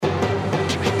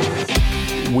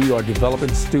we are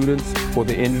developing students for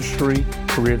the industry,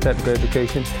 career technical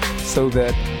education, so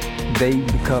that they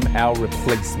become our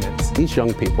replacements. These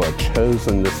young people have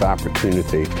chosen this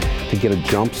opportunity to get a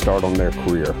jump start on their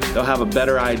career. They'll have a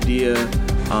better idea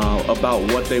about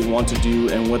what they want to do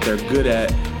and what they're good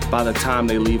at by the time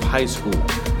they leave high school.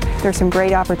 There's some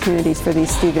great opportunities for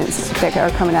these students that are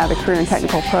coming out of the career and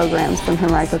technical programs from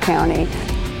Henrico County.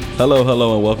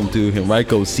 Hello, and welcome to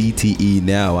Henrico CTE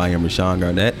Now. I am Rashawn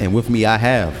Garnett, and with me I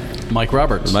have Mike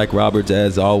Roberts. Mike Roberts,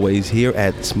 as always, here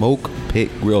at Smoke Pit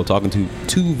Grill, talking to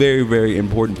two very, very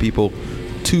important people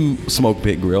to Smoke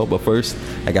Pit Grill. But first,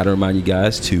 I got to remind you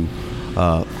guys to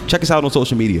check us out on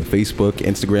social media: Facebook,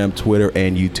 Instagram, Twitter,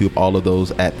 and YouTube. All of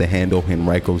those at the handle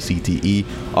Henrico CTE.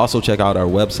 Also, check out our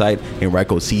website,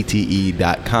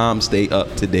 henricocte.com. Stay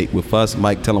up to date with us.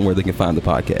 Mike, tell them where they can find the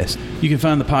podcast. You can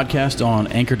find the podcast on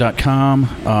anchor.com,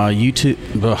 YouTube.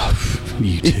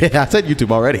 YouTube. Yeah, I said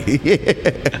YouTube already.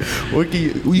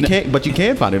 You can't, but you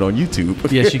can find it on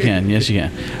YouTube. Yes, you can.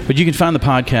 But you can find the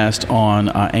podcast on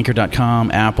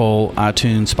anchor.com, Apple,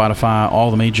 iTunes, Spotify, all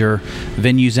the major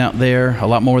venues out there. A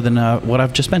lot more than what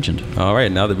I've just mentioned. All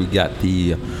right, now that we got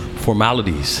the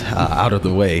formalities out of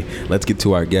the way, let's get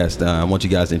to our guest. I want you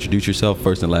guys to introduce yourself,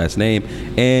 first and last name,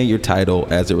 and your title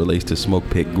as it relates to Smoke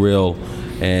Pit Grill.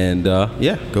 And go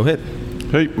ahead.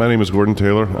 Hey, my name is Gordon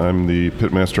Taylor. I'm the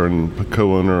pitmaster and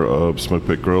co-owner of Smoke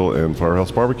Pit Grill and Firehouse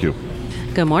Barbecue.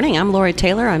 Good morning. I'm Lori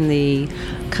Taylor. I'm the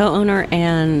co-owner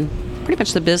and pretty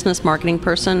much the business marketing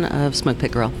person of Smoke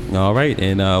Pit Grill. All right,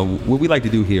 and what we like to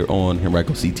do here on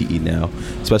Henrico CTE Now,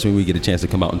 especially when we get a chance to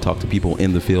come out and talk to people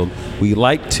in the field, we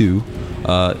like to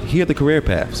hear the career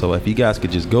path. So if you guys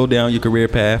could just go down your career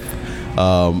path,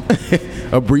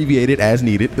 abbreviate it as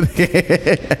needed,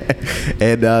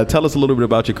 and tell us a little bit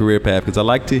about your career path, because I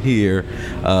like to hear.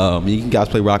 You guys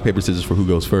play rock paper scissors for who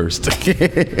goes first,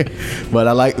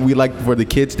 but we like for the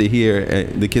kids to hear,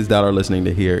 the kids that are listening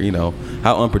to hear,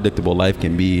 how unpredictable life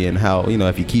can be, and how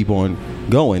if you keep on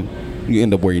going, you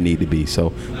end up where you need to be.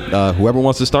 So whoever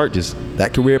wants to start, just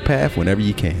that career path whenever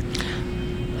you can.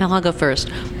 Well, I'll go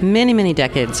first. Many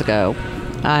decades ago,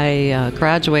 I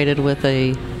graduated with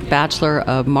a Bachelor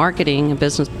of Marketing, a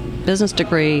business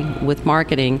degree with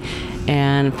marketing,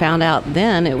 and found out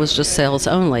then it was just sales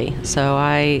only. So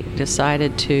I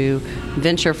decided to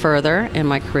venture further in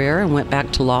my career and went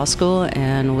back to law school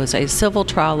and was a civil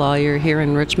trial lawyer here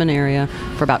in Richmond area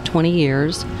for about 20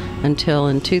 years until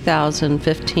in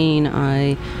 2015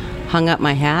 I hung up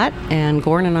my hat, and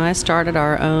Gordon and I started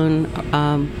our own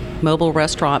mobile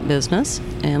restaurant business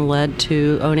and led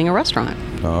to owning a restaurant.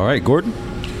 All right, Gordon?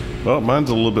 Well, mine's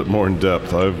a little bit more in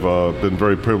depth. I've been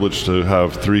very privileged to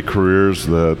have three careers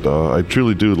that I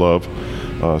truly do love.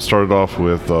 Started off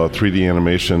with 3D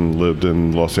animation, lived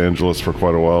in Los Angeles for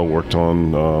quite a while, worked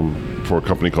on for a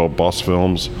company called Boss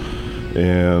Films,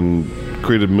 and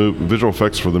created visual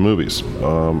effects for the movies.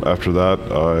 After that,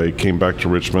 I came back to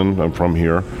Richmond. I'm from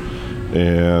here,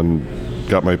 and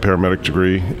got my paramedic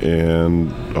degree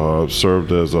and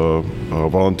served as a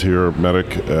volunteer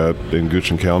medic in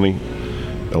Goochland County.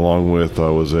 Along with, I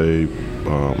was a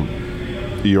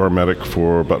ER medic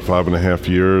for about 5.5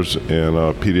 years and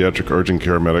a pediatric urgent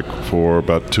care medic for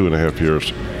about 2.5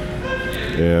 years.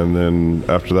 And then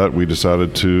after that, we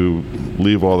decided to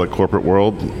leave all that corporate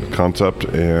world concept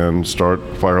and start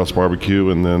Firehouse Barbecue,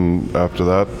 and then after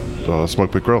that,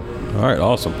 Smoke Pit Grill. All right,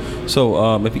 awesome.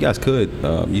 So if you guys could,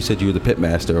 you said you were the pit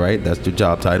master, right? That's your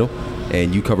job title,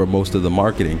 and you cover most of the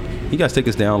marketing. You guys take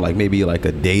us down maybe a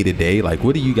day-to-day.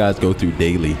 What do you guys go through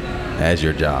daily as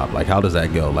your job? How does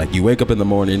that go? You wake up in the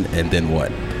morning and then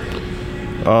what?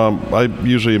 I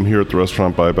usually am here at the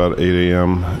restaurant by about 8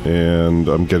 a.m. and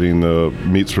I'm getting the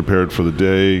meats prepared for the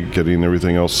day, getting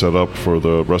everything else set up for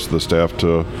the rest of the staff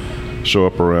to show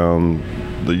up around.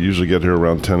 They usually get here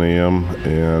around 10 a.m.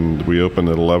 and we open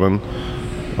at 11.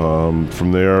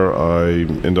 From there, I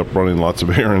end up running lots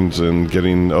of errands and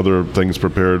getting other things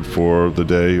prepared for the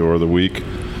day or the week,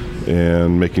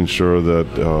 and making sure that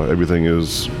everything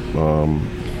is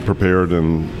prepared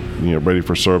and ready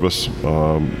for service,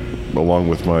 along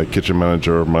with my kitchen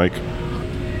manager, Mike.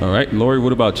 All right, Lori,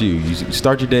 what about you? You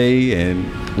start your day, and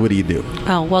what do you do?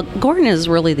 Oh, well, Gordon is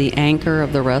really the anchor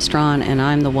of the restaurant, and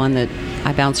I'm the one that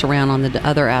I bounce around on the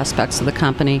other aspects of the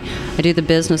company. I do the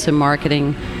business and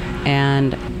marketing,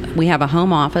 and we have a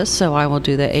home office, so I will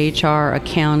do the HR,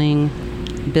 accounting,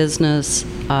 business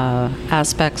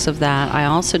aspects of that. I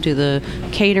also do the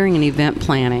catering and event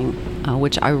planning,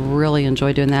 which I really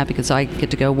enjoy doing that because I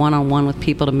get to go one-on-one with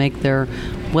people to make their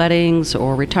weddings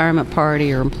or retirement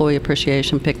party or employee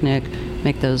appreciation picnic,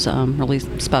 make those really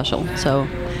special. So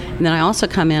And then I also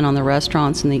come in on the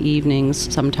restaurants in the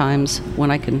evenings sometimes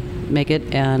when I can make it,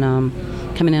 and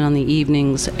coming in on the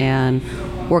evenings and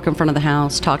work in front of the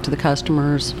house, talk to the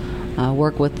customers,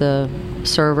 work with the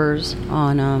servers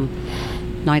on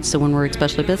nights when we're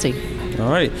especially busy. All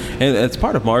right, and as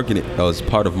part of marketing,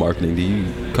 do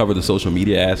you cover the social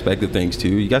media aspect of things too?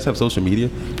 You guys have social media?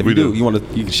 If We do.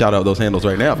 You can shout out those handles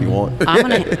right now if you want. I'm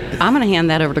gonna hand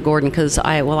that over to Gordon, because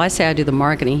I say I do the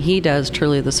marketing. He does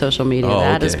truly the social media.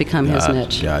 That has become his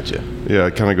niche. Gotcha. Yeah,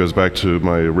 it kind of goes back to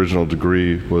my original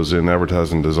degree was in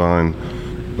advertising design,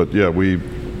 but yeah, we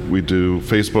do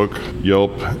Facebook,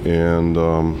 Yelp,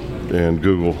 and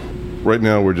Google. Right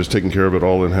now, we're just taking care of it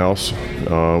all in-house.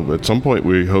 At some point,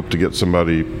 we hope to get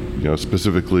somebody,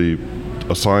 specifically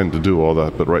assigned to do all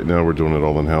that. But right now, we're doing it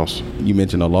all in-house. You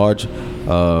mentioned a large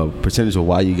percentage of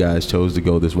why you guys chose to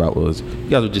go this route was you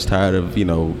guys were just tired of,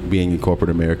 being in corporate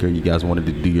America. You guys wanted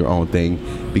to do your own thing,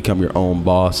 become your own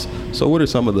boss. So what are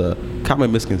some of the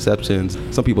common misconceptions?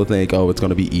 Some people think, it's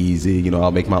going to be easy. I'll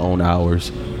make my own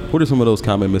hours. What are some of those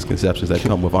common misconceptions that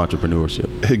come with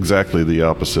entrepreneurship? Exactly the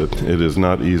opposite. It is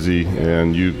not easy,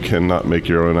 and you cannot make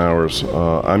your own hours.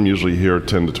 I'm usually here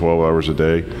 10 to 12 hours a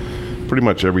day, pretty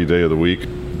much every day of the week.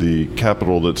 The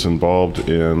capital that's involved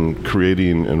in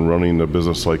creating and running a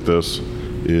business like this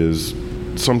is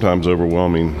sometimes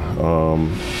overwhelming.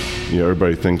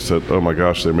 Everybody thinks that, oh my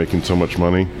gosh, they're making so much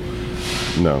money.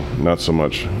 No, not so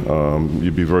much.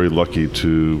 You'd be very lucky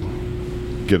to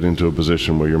get into a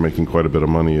position where you're making quite a bit of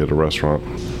money at a restaurant.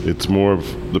 It's more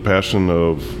of the passion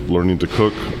of learning to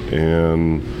cook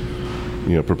and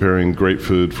preparing great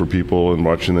food for people and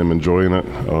watching them enjoying it.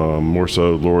 More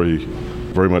so, Lori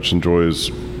very much enjoys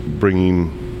bringing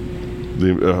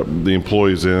the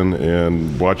employees in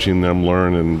and watching them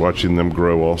learn and watching them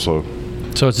grow also.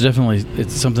 So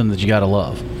it's something that you got to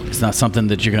love. It's not something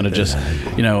that you're going to just,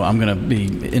 I'm going to be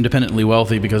independently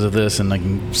wealthy because of this, and I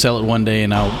can sell it one day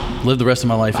and I'll live the rest of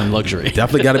my life in luxury.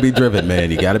 Definitely got to be driven,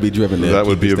 man. You got to be driven. That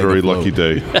would be a very lucky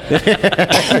day.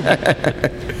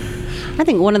 I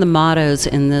think one of the mottos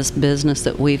in this business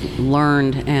that we've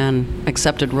learned and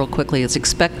accepted real quickly is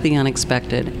expect the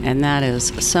unexpected, and that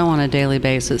is so on a daily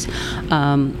basis.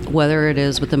 Whether it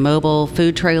is with the mobile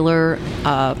food trailer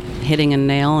hitting a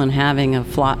nail and having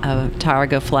a tire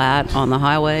go flat on the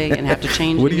highway and have to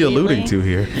change What are you alluding to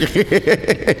here?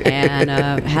 And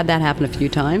had that happen a few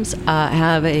times.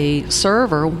 Have a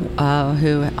server we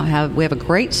have a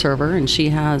great server, and she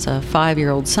has a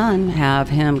 5-year-old son. Have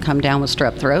him come down with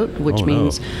strep throat, which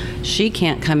means she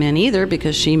can't come in either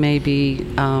because she may be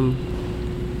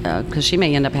because she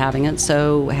may end up having it.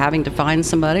 So having to find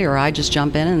somebody, or I just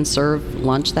jump in and serve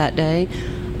lunch that day.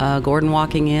 Gordon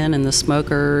walking in and the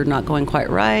smoker not going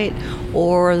quite right,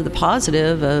 or the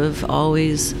positive of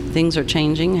always things are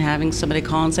changing, having somebody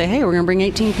call and say, hey, we're going to bring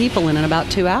 18 people in about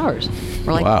 2 hours.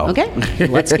 We're like, wow. Okay,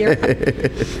 let's gear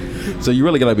up. So you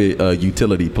really got to be a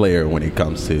utility player when it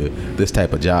comes to this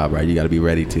type of job, right? You got to be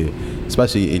ready to,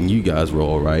 especially in you guys'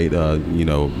 role, right?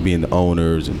 Being the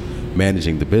owners and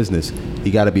managing the business,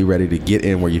 you got to be ready to get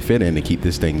in where you fit in and keep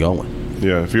this thing going.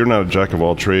 Yeah, if you're not a jack of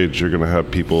all trades, you're going to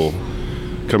have people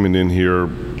coming in here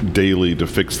daily to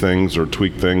fix things or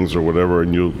tweak things or whatever,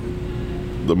 and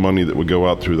the money that would go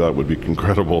out through that would be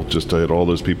incredible just to have all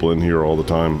those people in here all the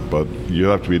time. But you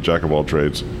have to be a jack of all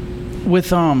trades.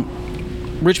 With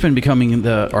Richmond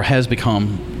has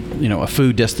become a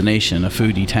food destination, a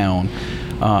foodie town,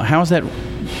 how is that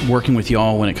working with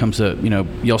y'all when it comes to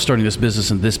y'all starting this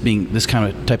business and this being this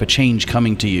kind of type of change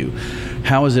coming to you?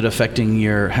 How is it affecting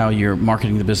how you're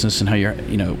marketing the business and how you're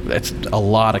that's a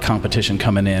lot of competition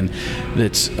coming in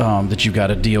that's that you've got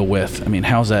to deal with. I mean,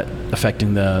 how's that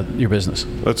affecting your business?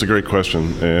 That's a great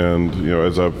question, and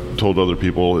as I've told other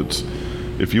people, it's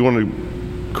if you want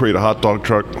to create a hot dog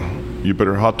truck,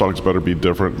 hot dogs better be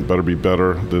different, better be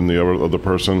better than the other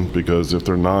person, because if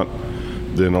they're not,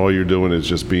 then all you're doing is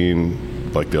just being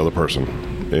like the other person.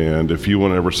 And if you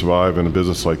want to ever survive in a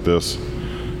business like this,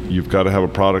 you've got to have a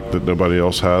product that nobody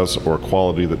else has or a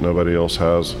quality that nobody else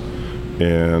has,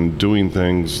 and doing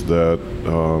things that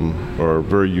are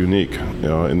very unique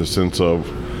in the sense of,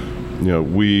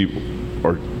 we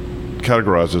are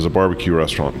categorized as a barbecue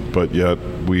restaurant, but yet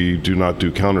we do not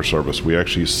do counter service. We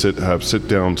actually have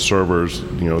sit-down servers.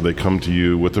 They come to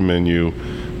you with a menu.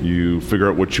 You figure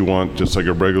out what you want, just like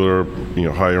a regular,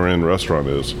 higher-end restaurant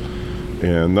is.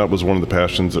 And that was one of the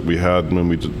passions that we had when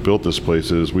we built this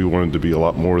place, is we wanted to be a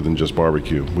lot more than just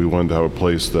barbecue. We wanted to have a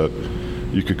place that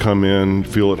you could come in,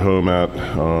 feel at home at.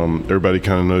 Everybody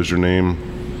kind of knows your name,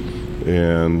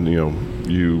 and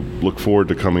you look forward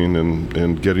to coming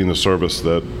and getting the service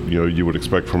that you would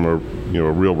expect from a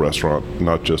real restaurant,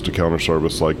 not just a counter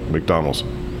service like McDonald's.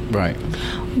 Right.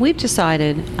 We've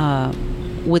decided,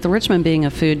 with Richmond being a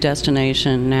food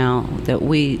destination now, that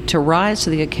to rise to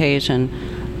the occasion,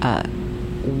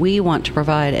 we want to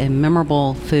provide a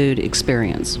memorable food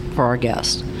experience for our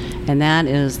guests. And that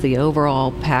is the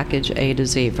overall package A to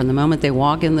Z. From the moment they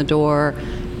walk in the door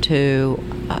to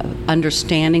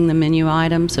understanding the menu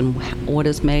items and what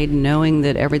is made, knowing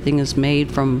that everything is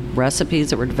made from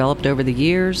recipes that were developed over the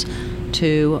years,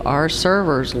 to our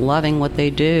servers loving what they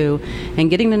do and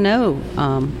getting to know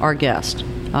our guests,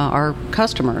 our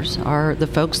customers, the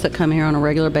folks that come here on a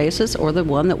regular basis, or the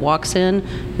one that walks in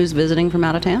who's visiting from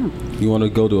out of town. You want to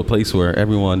go to a place where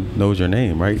everyone knows your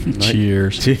name, right?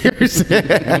 Cheers. Cheers.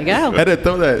 There you go. I had to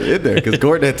throw that in there because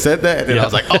Gordon had said that, and I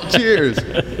was like, "Oh, cheers!"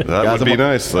 That would be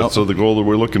nice. That's the goal that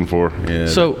we're looking for. Yeah.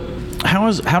 So, how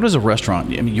does a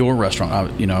restaurant? I mean, your restaurant.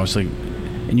 Obviously,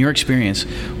 in your experience,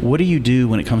 what do you do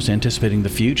when it comes to anticipating the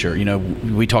future?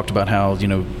 We talked about how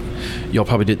y'all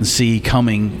probably didn't see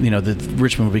coming, that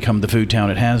Richmond would become the food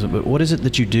town it has. But what is it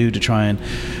that you do to try and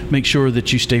make sure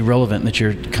that you stay relevant, and that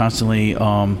you're constantly,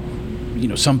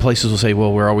 some places will say,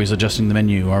 well, we're always adjusting the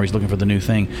menu, we're always looking for the new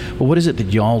thing. But what is it that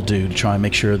y'all do to try and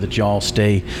make sure that y'all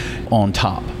stay on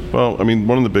top? Well, I mean,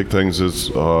 one of the big things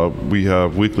is we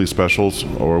have weekly specials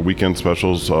or weekend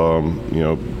specials.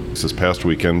 This past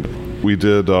weekend, we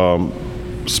did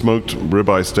smoked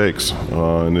ribeye steaks,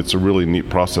 and it's a really neat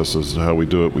process as to how we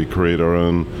do it. We create our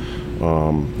own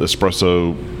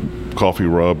espresso coffee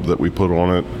rub that we put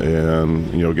on it,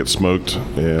 and get smoked,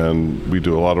 and we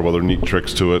do a lot of other neat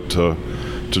tricks to it to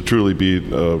truly be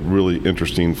really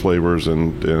interesting flavors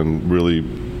and really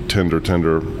tender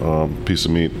piece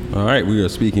of meat. All right, we are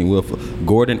speaking with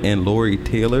Gordon and Lori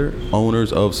Taylor,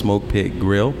 owners of Smoke Pit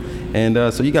Grill. And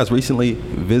so you guys recently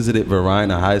visited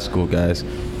Varina High School, guys,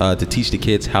 to teach the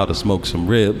kids how to smoke some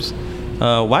ribs.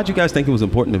 Why'd you guys think it was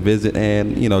important to visit,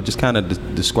 and just kind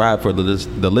of describe for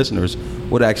the listeners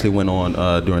what actually went on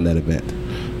during that event?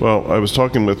 Well, I was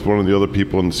talking with one of the other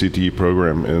people in the CTE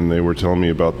program, and they were telling me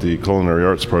about the culinary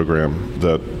arts program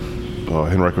that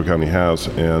Henrico County has,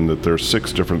 and that there's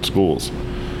 6 different schools.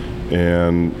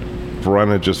 And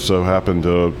Varina just so happened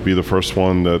to be the first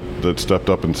one that stepped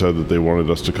up and said that they wanted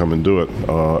us to come and do it.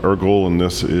 Our goal in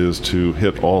this is to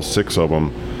hit all 6 of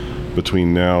them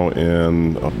between now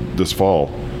and this fall.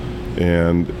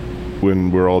 And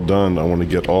when we're all done, I want to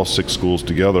get all 6 schools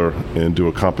together and do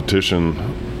a competition,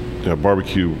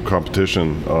 barbecue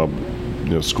competition,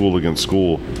 school against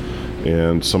school.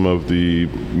 And some of the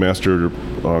master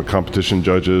competition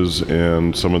judges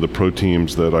and some of the pro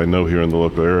teams that I know here in the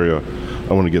local area,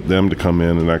 I want to get them to come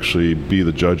in and actually be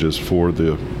the judges for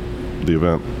the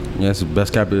event. Yeah, it's the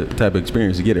best type of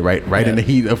experience to get it right in the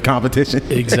heat of competition.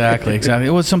 Exactly.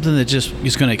 It was something that just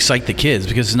is going to excite the kids,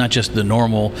 because it's not just the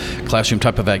normal classroom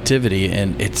type of activity,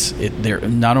 and they're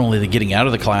not only getting out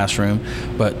of the classroom,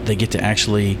 but they get to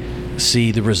actually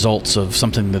see the results of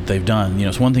something that they've done.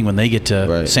 It's one thing when they get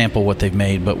to sample what they've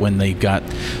made, but when they've got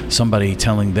somebody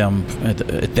telling them at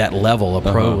that level, a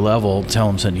pro level,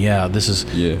 saying, yeah, this is,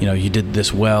 you did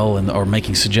this well, or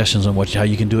making suggestions on how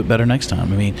you can do it better next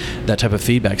time. I mean, that type of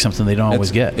feedback, something they don't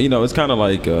always get. It's kind of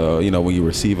like, when you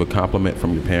receive a compliment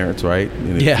from your parents, right?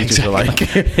 And yeah, teachers are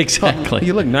like, exactly. Oh,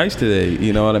 you look nice today,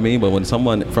 you know what I mean? But when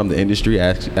someone from the industry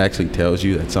actually tells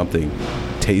you that something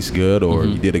tastes good, or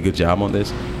you did a good job on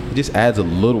this, it just adds a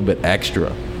little bit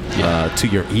extra to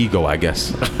your ego, I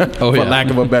guess, for lack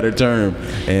of a better term.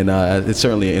 And it's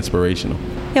certainly inspirational.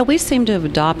 Yeah, we seem to have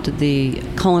adopted the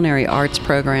culinary arts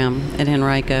program at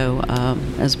Henrico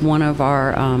as one of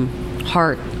our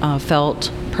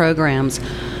heartfelt programs.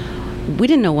 We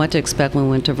didn't know what to expect when we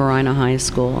went to Varina High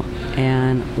School.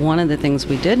 And one of the things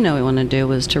we did know we wanted to do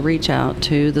was to reach out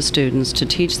to the students, to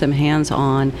teach them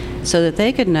hands-on, so that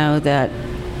they could know that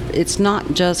it's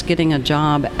not just getting a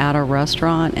job at a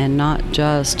restaurant and not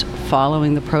just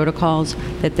following the protocols,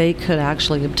 that they could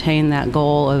actually obtain that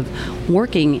goal of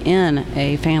working in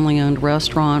a family-owned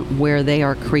restaurant where they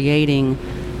are creating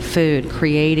food,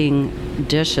 creating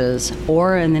dishes,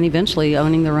 and then eventually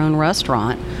owning their own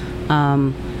restaurant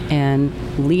and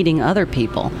leading other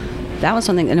people. That was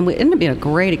something, and it ended up being a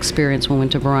great experience when we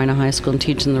went to Varina High School and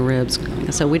teaching the ribs.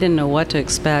 So we didn't know what to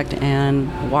expect,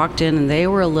 and walked in, and they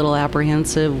were a little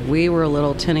apprehensive. We were a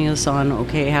little tenuous on,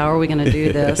 okay, how are we going to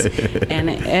do this?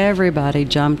 And everybody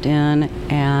jumped in,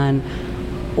 and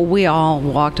we all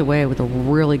walked away with a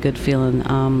really good feeling.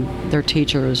 Their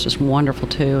teacher was just wonderful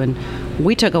too, and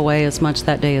we took away as much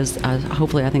that day as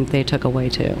hopefully I think they took away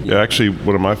too. Yeah, actually,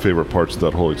 one of my favorite parts of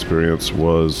that whole experience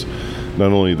was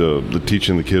not only the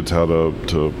teaching the kids how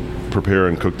to prepare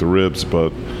and cook the ribs,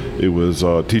 but it was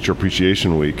Teacher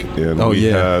Appreciation Week, and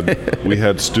we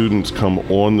had students come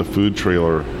on the food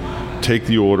trailer, take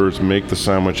the orders, make the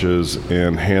sandwiches,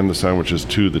 and hand the sandwiches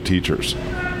to the teachers.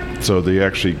 So they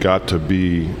actually got to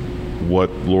be what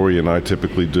Lori and I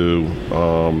typically do,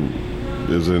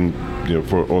 is in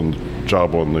on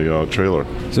job on the trailer.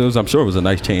 So I'm sure it was a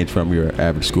nice change from your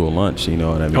average school lunch. You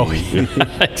know what I mean? Oh,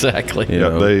 yeah, exactly.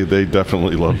 They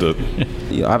definitely loved it.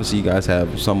 Obviously, you guys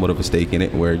have somewhat of a stake in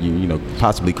it, where you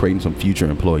possibly creating some future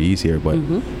employees here. But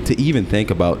to even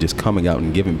think about just coming out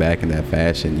and giving back in that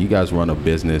fashion, you guys run a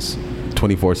business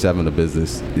 24/7. The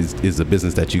business is a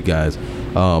business that you guys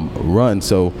run.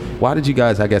 So why did you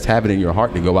guys, I guess, have it in your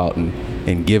heart to go out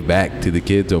and give back to the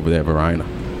kids over there at Varina?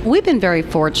 We've been very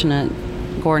fortunate,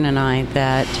 Gordon and I,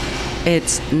 that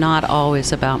it's not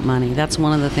always about money. That's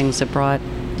one of the things that brought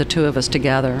the two of us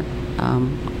together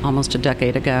almost a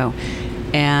decade ago.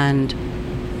 And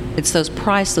it's those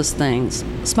priceless things.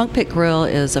 Smoke Pit Grill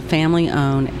is a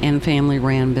family-owned and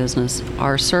family-ran business.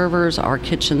 Our servers, our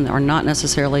kitchen are not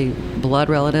necessarily blood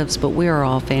relatives, but we are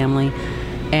all family.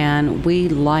 And we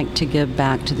like to give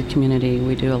back to the community.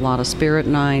 We do a lot of spirit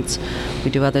nights. We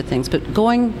do other things. But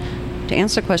to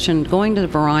answer the question, going to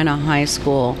Varina High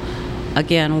School,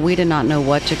 again, we did not know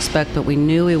what to expect, but we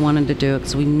knew we wanted to do it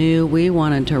because we knew we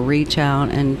wanted to reach out.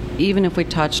 And even if we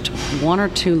touched one or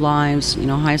two lives,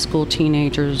 high school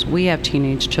teenagers, we have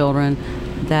teenage children,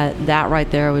 that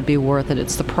right there would be worth it.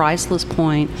 It's the priceless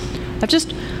point of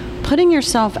just putting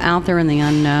yourself out there in the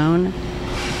unknown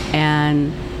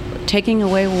and taking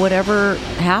away whatever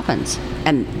happens.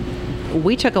 And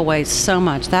we took away so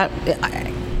much.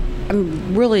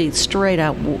 I'm really straight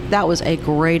up, that was a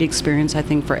great experience, I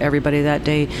think, for everybody that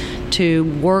day, to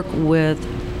work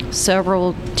with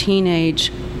several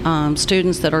teenage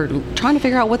students that are trying to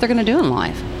figure out what they're going to do in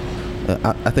life.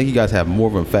 I think you guys have more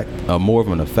of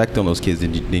an effect on those kids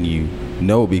than you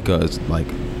know, because like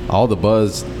all the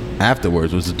buzz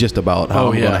afterwards was just about how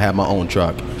I'm going to have my own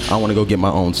truck. I want to go get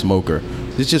my own smoker.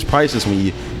 It's just priceless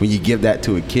when you give that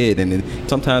to a kid, and then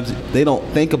sometimes they don't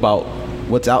think about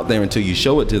what's out there until you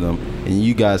show it to them. And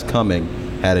you guys coming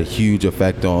had a huge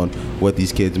effect on what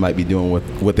these kids might be doing with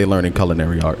what they learn in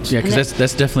culinary arts. Yeah, because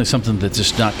that's definitely something that's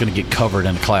just not going to get covered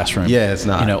in a classroom. Yeah, it's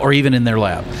not. Or even in their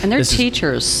lab. And their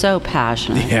teacher is so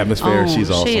passionate. Yeah, Miss Ferris, she's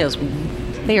awesome. She is.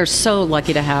 They are so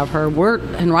lucky to have her.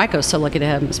 Henrico's so lucky to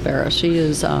have Miss Ferris. She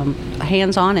is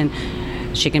hands-on,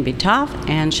 and she can be tough,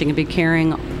 and she can be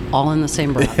caring, all in the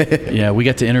same breath. Yeah, we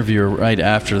got to interview her right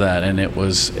after that, and it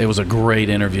was a great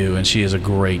interview, and she is a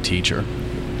great teacher.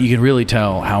 You can really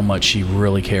tell how much she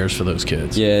really cares for those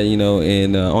kids. Yeah,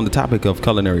 and on the topic of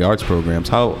culinary arts programs,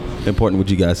 how important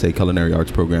would you guys say culinary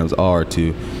arts programs are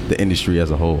to the industry as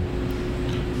a whole?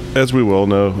 As we well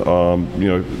know,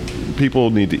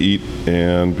 people need to eat,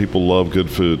 and people love good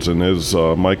foods. And as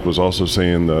Mike was also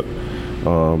saying, that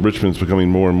Richmond's becoming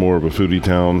more and more of a foodie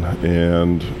town,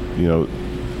 and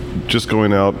just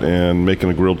going out and making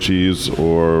a grilled cheese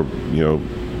or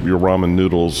your ramen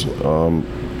noodles,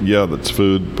 that's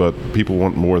food, but people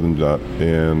want more than that.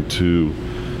 And to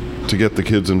get the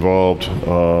kids involved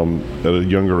at a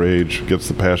younger age gets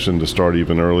the passion to start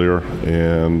even earlier,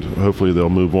 and hopefully they'll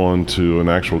move on to an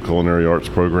actual culinary arts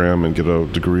program and get a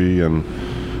degree and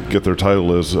get their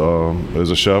title as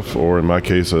a chef, or in my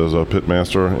case as a pit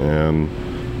master, and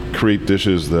create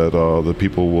dishes that the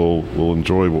people will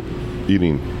enjoy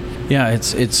eating. Yeah,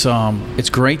 it's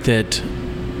great that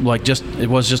it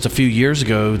was just a few years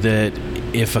ago that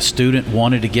if a student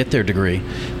wanted to get their degree,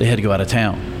 they had to go out of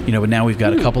town. But now we've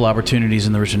got a couple opportunities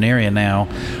in the Richmond area now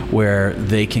where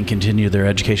they can continue their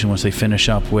education once they finish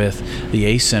up with the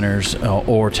ACE centers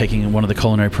or taking one of the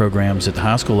culinary programs at the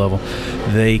high school level.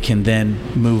 They can then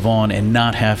move on and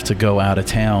not have to go out of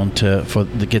town to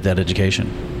get that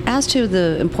education. As to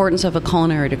the importance of a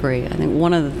culinary degree, I think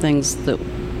one of the things that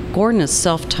Gordon is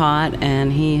self-taught,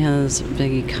 and he has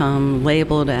become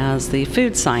labeled as the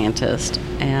food scientist,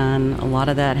 and a lot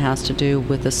of that has to do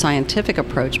with the scientific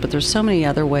approach, but there's so many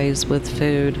other ways with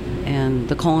food and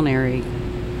the culinary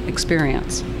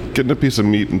experience. Getting a piece of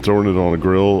meat and throwing it on a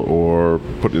grill, or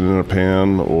putting it in a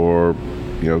pan, or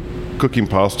cooking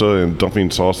pasta and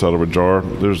dumping sauce out of a jar,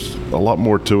 there's a lot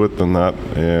more to it than that.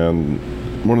 And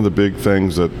one of the big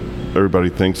things that everybody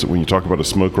thinks that when you talk about a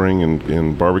smoke ring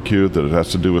in barbecue that it has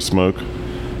to do with smoke.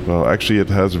 Well, actually it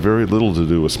has very little to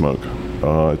do with smoke.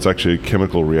 It's actually a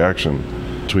chemical reaction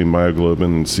between myoglobin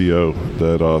and CO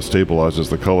that stabilizes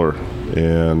the color.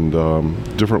 And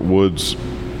different woods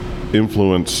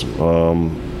influence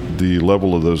the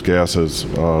level of those gases,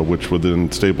 which would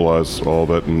then stabilize all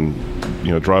of it and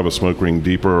drive a smoke ring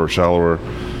deeper or shallower,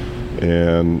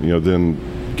 and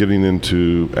then getting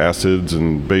into acids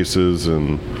and bases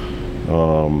and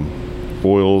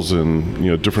oils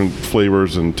and different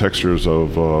flavors and textures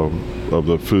of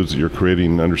the foods that you're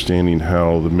creating, understanding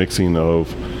how the mixing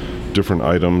of different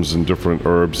items and different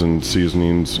herbs and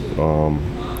seasonings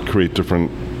create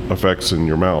different effects in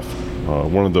your mouth.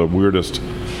 One of the weirdest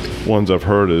ones I've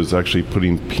heard is actually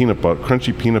putting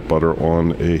crunchy peanut butter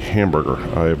on a hamburger.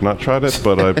 I have not tried it,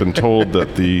 but I've been told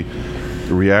that the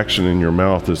reaction in your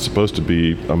mouth is supposed to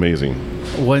be amazing.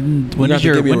 When does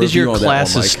your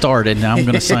classes start? And now I'm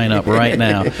going to sign up right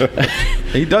now.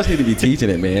 He does need to be teaching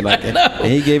it, man. And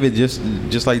he gave it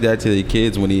just like that to the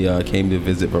kids when he came to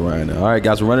visit Varina. All right,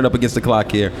 guys, we're running up against the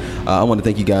clock here. I want to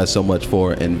thank you guys so much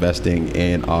for investing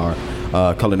in our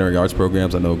culinary arts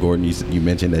programs. I know, Gordon, you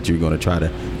mentioned that you're going to try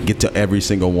to get to every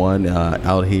single one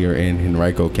out here in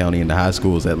Henrico County, in the high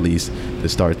schools at least, to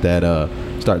start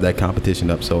that competition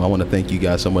up. So I want to thank you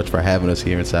guys so much for having us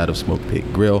here inside of Smoke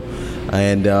Pit Grill.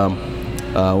 And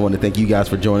I want to thank you guys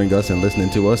for joining us and listening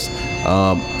to us.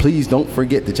 Please don't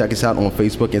forget to check us out on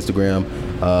Facebook, Instagram,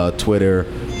 Twitter,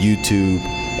 YouTube,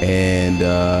 and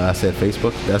I said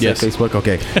Facebook. That's yes. Facebook.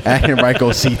 Okay, at Henrico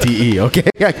CTE. Okay,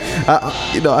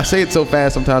 I say it so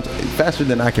fast sometimes, faster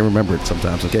than I can remember it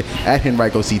sometimes. Okay, at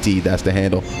Henrico CTE. That's the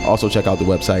handle. Also check out the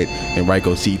website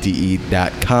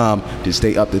henricocte.com to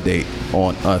stay up to date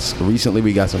on us. Recently,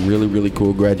 we got some really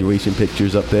cool graduation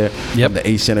pictures up there from the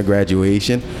ACE Center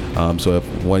graduation. So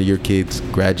if one of your kids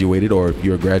graduated, or if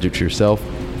you're a graduate yourself,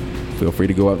 feel free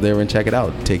to go up there and check it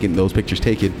out. Taking those pictures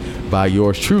taken by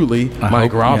yours truly,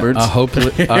 Mike Roberts. I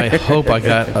hope I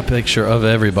got a picture of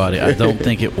everybody. I don't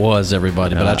think it was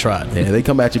everybody, but I tried. Yeah, they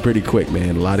come at you pretty quick,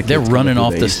 man. A lot of kids they're running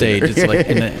off the stage.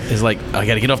 It's like I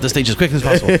got to get off the stage as quick as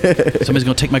possible. Somebody's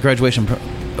going to take my graduation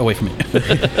away from me.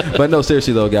 But no,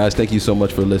 seriously though, guys, thank you so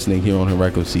much for listening here on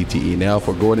Henrico CTE. Now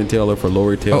for Gordon Taylor, for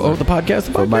Lori Taylor. The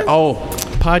podcast.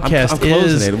 Podcast I'm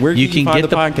is it. Where you can get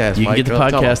the podcast? You can get the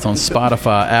podcast on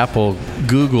Spotify, Apple,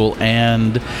 Google,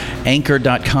 and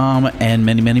Anchor.com, and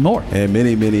many more. And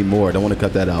many more. Don't want to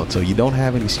cut that out. So you don't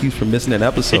have an excuse for missing an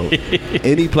episode.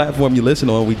 Any platform you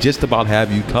listen on, we just about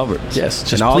have you covered. Yes,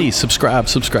 just please subscribe. Yeah,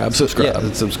 subscribe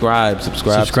to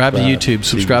YouTube.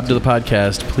 Subscribe to the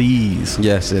podcast, please.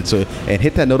 Yes, and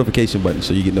hit that notification button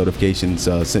so you get notifications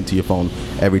sent to your phone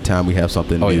every time we have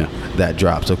something new that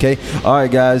drops. Okay. All right,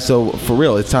 guys. So for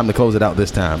real, it's time to close it out this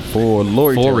time. For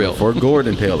Lori Taylor, for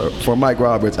Gordon Taylor, for Mike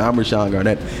Roberts, I'm Rashawn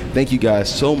Garnett. Thank you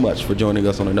guys so much for joining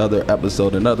us on another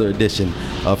episode, another edition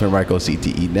of Henrico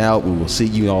CTE. Now we will see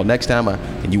you all next time,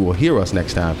 and you will hear us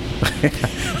next time.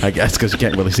 I guess because you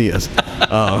can't really see us.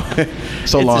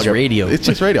 So long. It's just radio. It's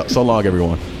just radio. So long,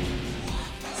 everyone.